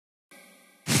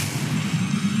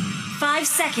5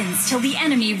 seconds till the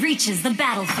enemy reaches the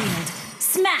battlefield.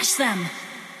 Smash them!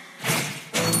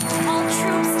 All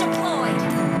troops deployed!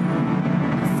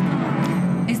 A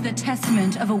scar is the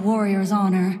testament of a warrior's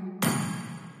honor.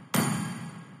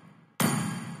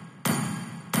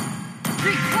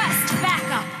 Request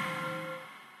backup!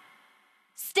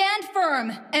 Stand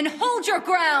firm and hold your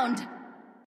ground!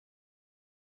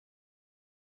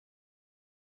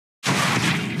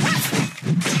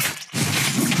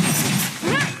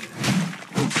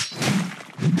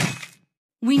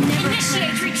 We never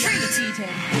initiate retreat, defeated,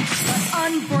 but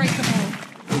unbreakable.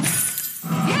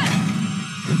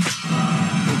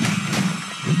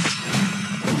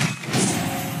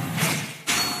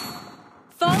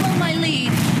 Follow my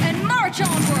lead and march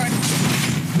onward.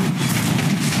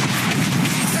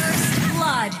 First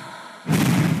blood.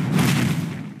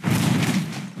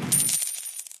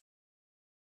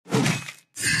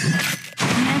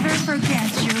 Never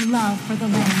forget your love for the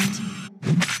land.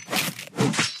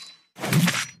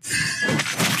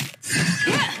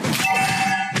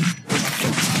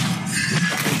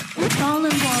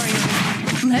 Fallen warrior,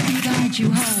 let me guide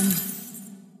you home.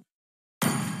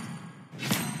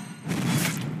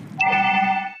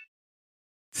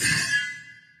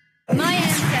 My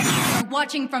ancestors are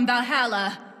watching from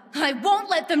Valhalla. I won't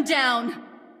let them down.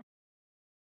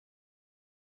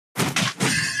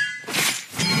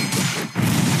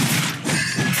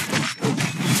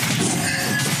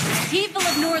 People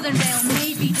of Northern Vale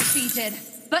may be defeated,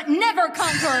 but never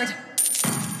conquered.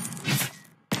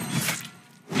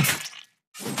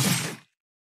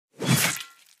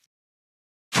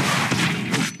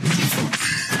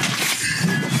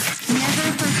 Never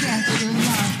forget your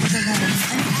love for the land.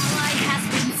 An ally has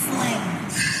been slain.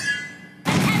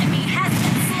 An enemy has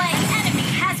been slain. Enemy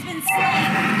has been slain.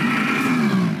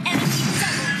 Enemy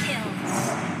double kill.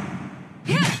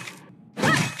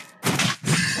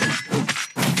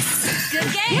 Good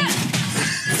game.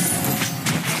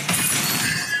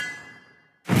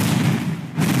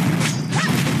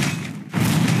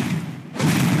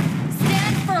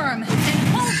 Stand firm and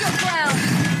hold your ground.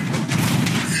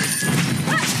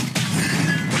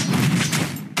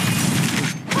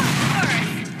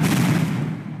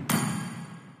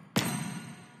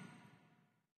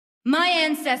 My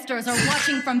ancestors are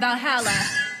watching from Valhalla.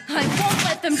 I won't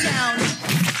let them down.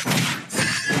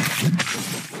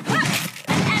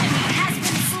 An enemy has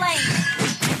been slain.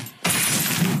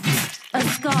 A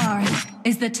scar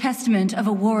is the testament of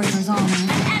a warrior's honor.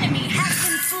 An enemy has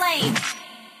been slain.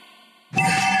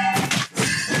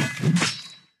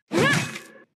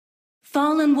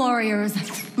 Fallen warriors,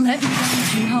 let me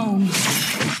guide you home.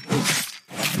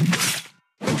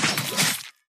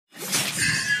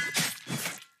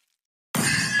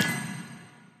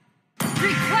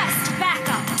 Request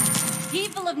backup.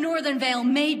 People of Northern Vale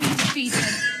may be defeated,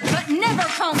 but never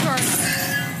conquered.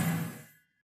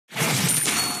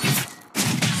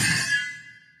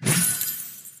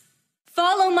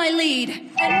 Follow my lead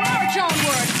and march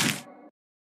onward.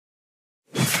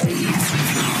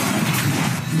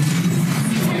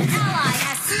 An ally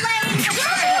has slain the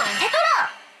turtle.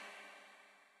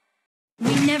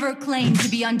 We never claim to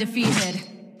be undefeated,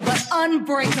 but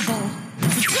unbreakable.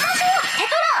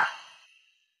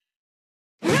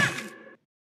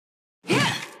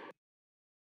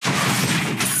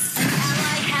 An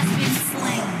ally has been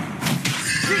slain.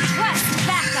 Request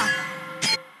backup.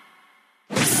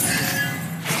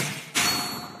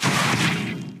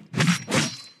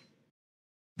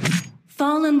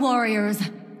 Fallen warriors,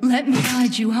 let me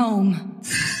guide you home.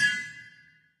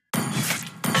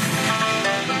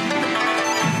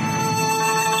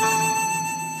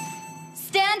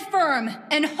 Stand firm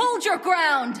and hold your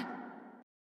ground.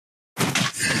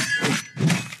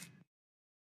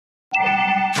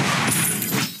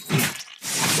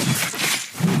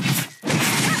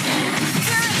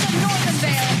 Spirits of Northern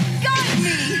Vale, guide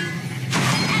me!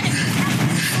 An enemy has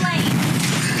been slain.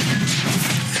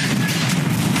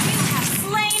 You have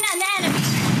slain an enemy.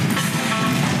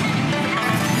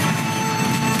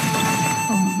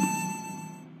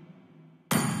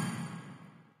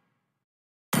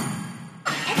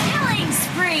 Killing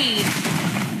spree.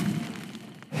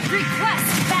 Request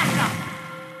backup.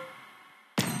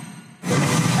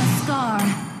 A scar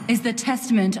is the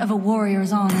testament of a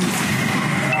warrior's honor.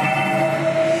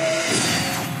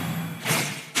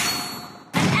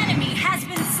 An enemy has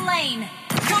been slain.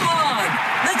 Come on!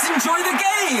 Let's enjoy the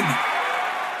game!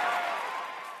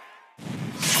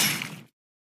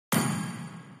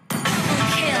 Double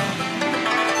kill.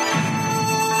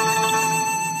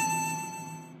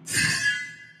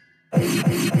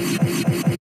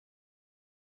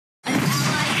 An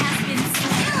ally has been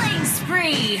slain. Killing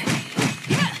spree.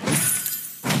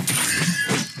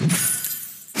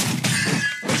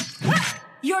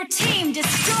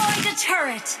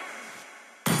 turret.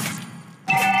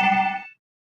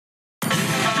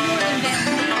 Northern Vale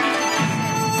may be defeated,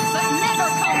 but never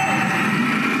conquered.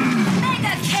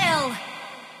 Mega kill!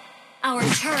 Our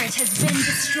turret has been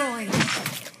destroyed.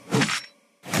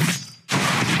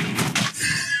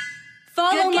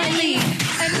 Follow Good my game. lead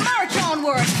and march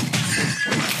onward.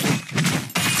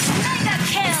 Mega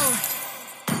kill!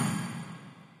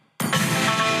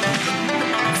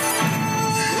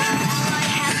 Ally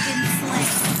has been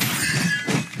slain.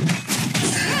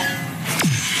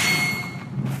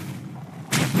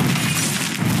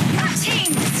 Your team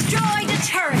destroyed a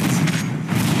turret.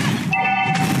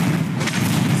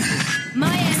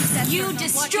 My ancestors You are watching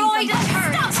destroyed from a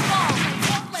turret. Unstoppable. I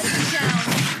won't let them down.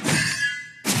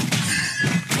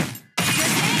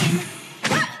 Good game.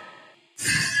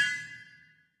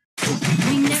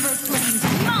 We never claimed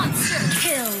Monster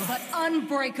kill. but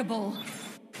unbreakable.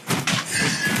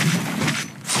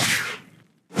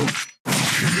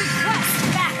 Request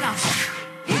backup.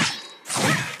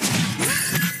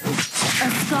 A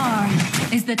scar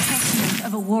is the testament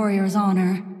of a warrior's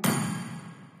honor.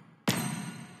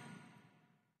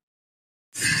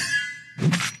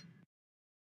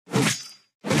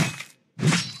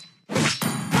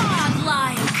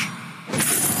 Godlike.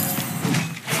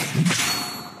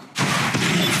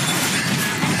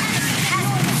 Has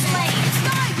been slain.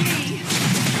 Guide me!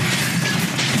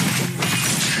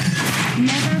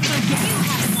 Never forget. You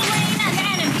have slain an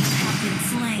enemy. Have been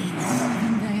slain.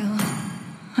 Vale.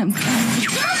 I'm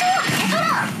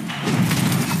coming.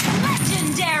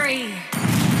 Legendary.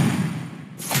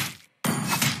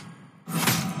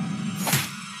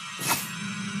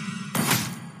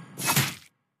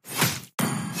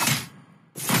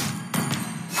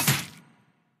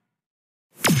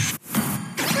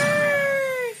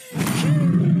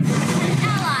 An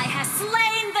ally has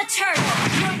slain the turtle.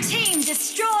 Your team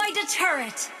destroyed a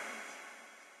turret.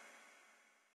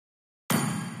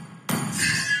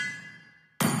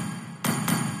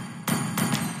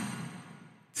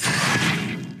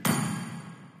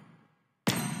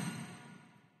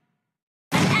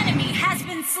 An enemy has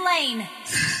been slain.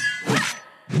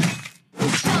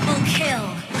 Double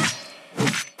kill.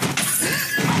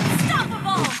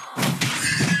 Unstoppable.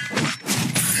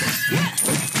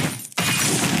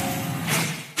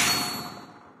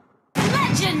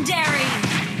 Legendary.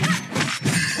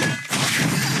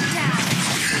 Down.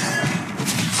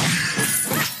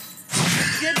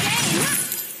 Good game.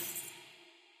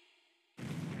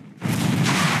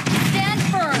 Stand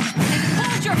firm and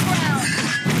hold your ground.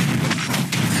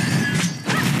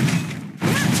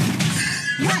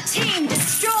 Your team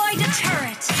destroyed a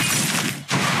turret.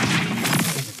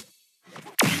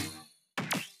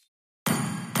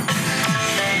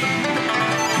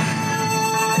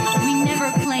 We never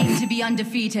claimed to be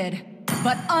undefeated,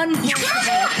 but unbreakable.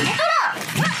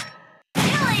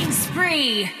 Killing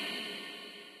spree.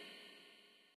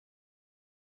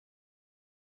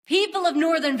 People of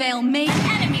Northern Vale may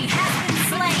Enemy has been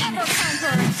slain. never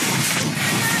conquer.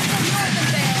 Spirit of Northern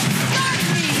Vale, guide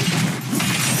me!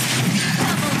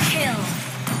 Double kill.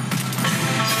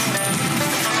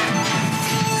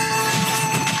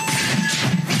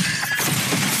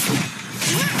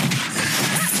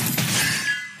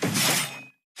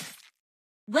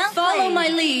 Well Follow played. my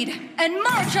lead and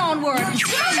march onward.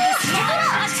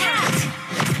 Attack!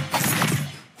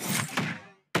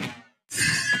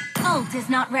 Ult is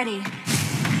not ready.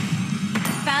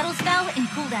 Battle spell in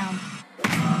cooldown.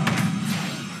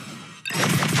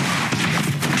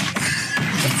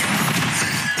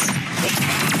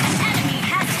 An enemy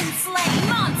has been slain.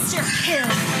 Monster kill.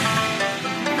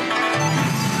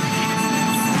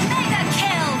 Mega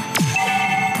kill.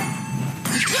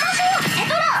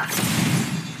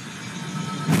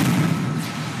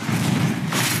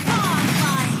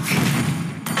 Godlike.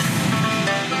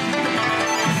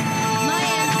 My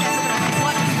ancestors are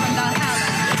watching from Valhalla.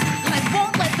 I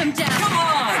won't let them down. Come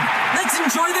on! Let's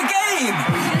enjoy the game!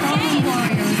 Fallen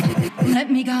warriors,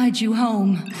 let me guide you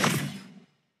home.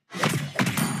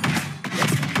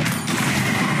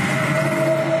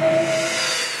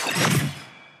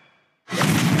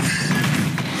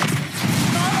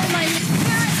 Follow my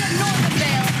spirit of Northern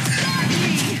Vale. Guide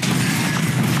me!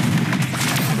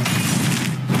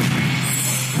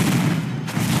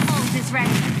 Ult is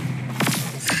ready.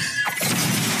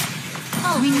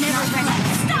 Ult We is never not ready.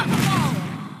 Unstoppable.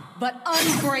 But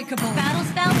unbreakable. Battle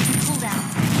spell in cooldown.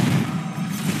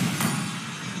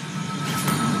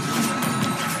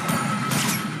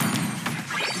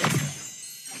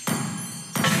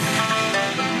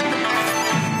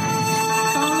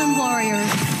 Fallen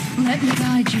warriors, let me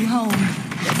guide you home.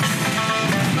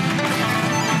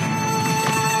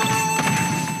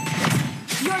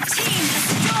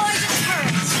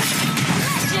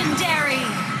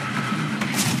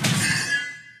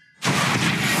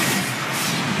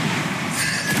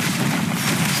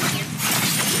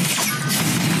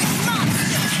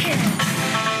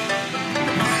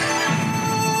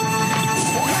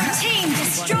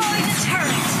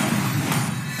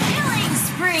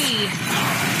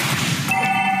 spree.